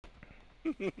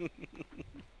Alright,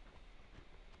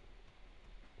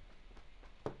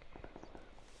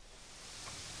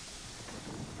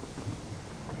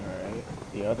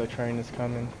 the other train is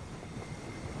coming.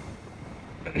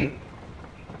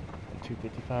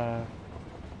 255.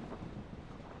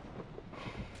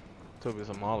 Took me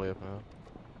some molly up, man.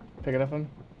 Pick it up him.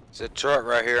 There's a truck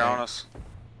right here on us.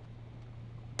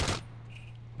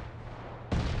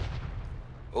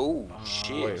 Oh,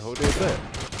 shit. Wait, who did that?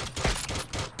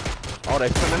 Oh, they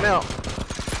spinning out.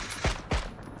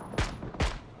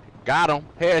 Got him.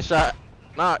 Headshot.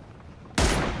 Knock.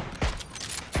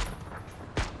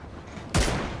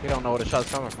 He don't know where the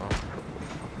shot's coming from.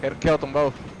 He'd killed them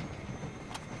both.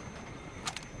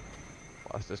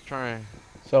 Watch this train.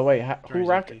 So wait, who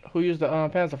used the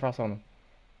Panzer Frost on him?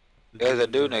 There's a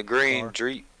dude in a green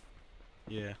Jeep.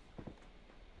 Yeah.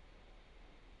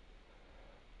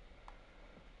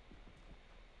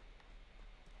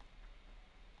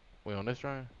 We on this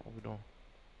train? What we doing?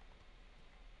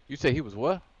 You say he was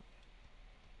what?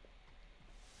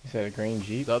 You said a green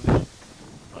Jeep? The other?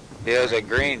 Yeah, it was a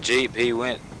green Jeep. He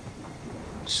went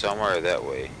somewhere that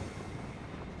way.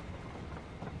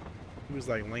 He was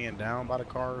like laying down by the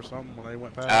car or something when they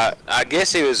went past. I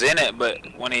guess he was in it, but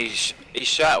when he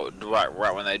shot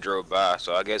right when they drove by,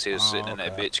 so I guess he was sitting in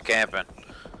that bitch camping.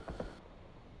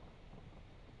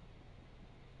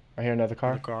 I hear another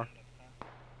car. The car.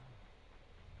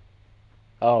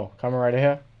 Oh, coming right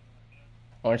here.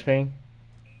 Orange ping.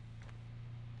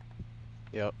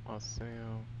 Yep, I see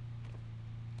him.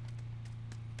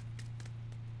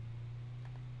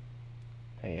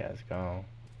 Hey, yeah, it's gone.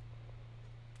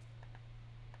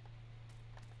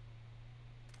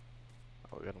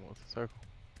 Oh, we got him with the circle.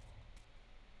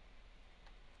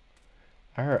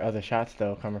 I heard other shots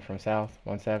though coming from south,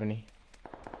 170.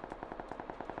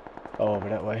 Oh, over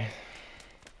that way.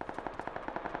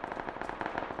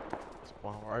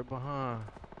 Spawn right behind.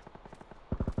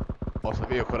 What's the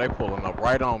vehicle? They pulling up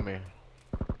right on me.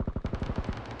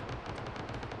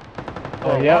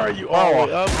 Oh, yeah. Why are you all the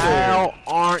way up there? How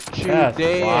aren't you That's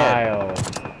dead? wild.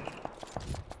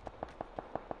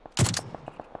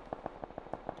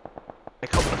 They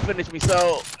coming to finish me,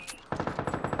 so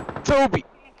Toby,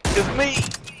 it's me.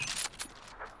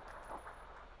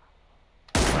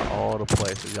 All the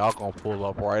places y'all gonna pull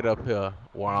up right up here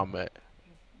where I'm at.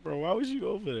 Bro, why was you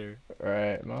over there?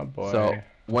 Right, my boy. So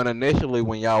when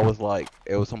y'all was like,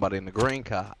 it was somebody in the green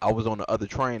car, I was on the other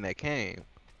train that came.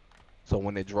 So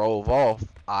when it drove off,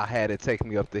 I had it take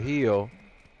me up the hill,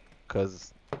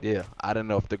 cause yeah, I didn't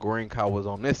know if the green car was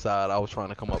on this side. I was trying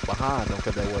to come up behind them,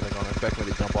 cause they wasn't gonna expect me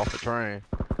to jump off the train.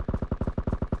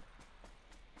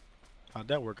 How'd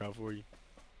that work out for you?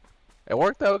 It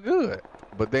worked out good,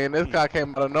 but then this guy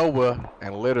came out of nowhere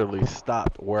and literally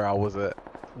stopped where I was at.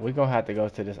 We gonna have to go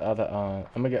to this other.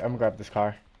 I'm gonna grab this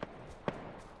car.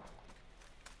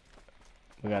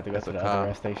 We got to go That's to a the car. other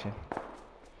rest station.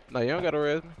 No, you don't gotta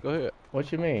res me. Go ahead.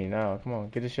 What you mean? No, come on,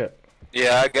 get the ship.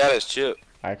 Yeah, I got his chip.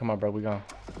 All right, come on, bro, we gone.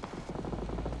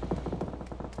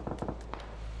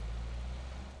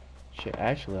 Shit,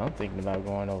 actually, I'm thinking about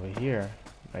going over here.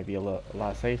 Might be a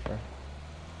lot safer.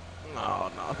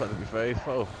 No, I'm gonna be phase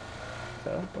 4.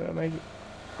 So we'll make it.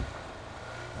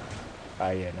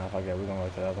 Ah, yeah, no, fuck that. We're gonna go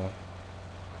to the other one.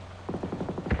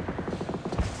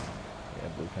 Yeah,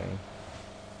 blue paint.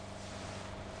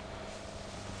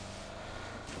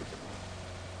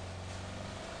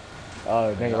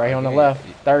 Oh, nigga, right here on the left.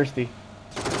 Thirsty.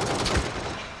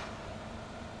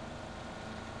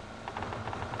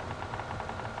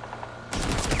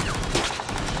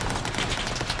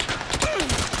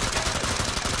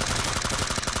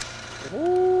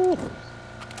 Ooh.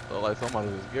 Felt like somebody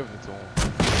was giving it to him.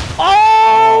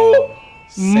 Oh,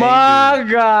 my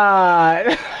dude.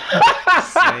 God.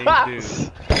 Same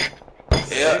dude.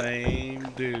 Yep. Same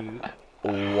dude.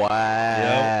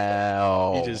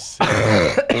 Wow. He just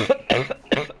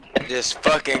Just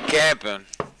fucking camping.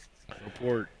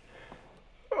 report.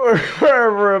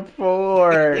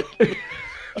 Report.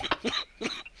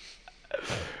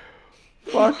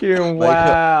 Fucking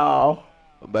wow.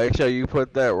 Make sure you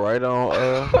put that right on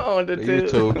On the the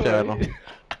YouTube channel.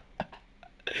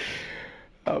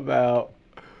 About.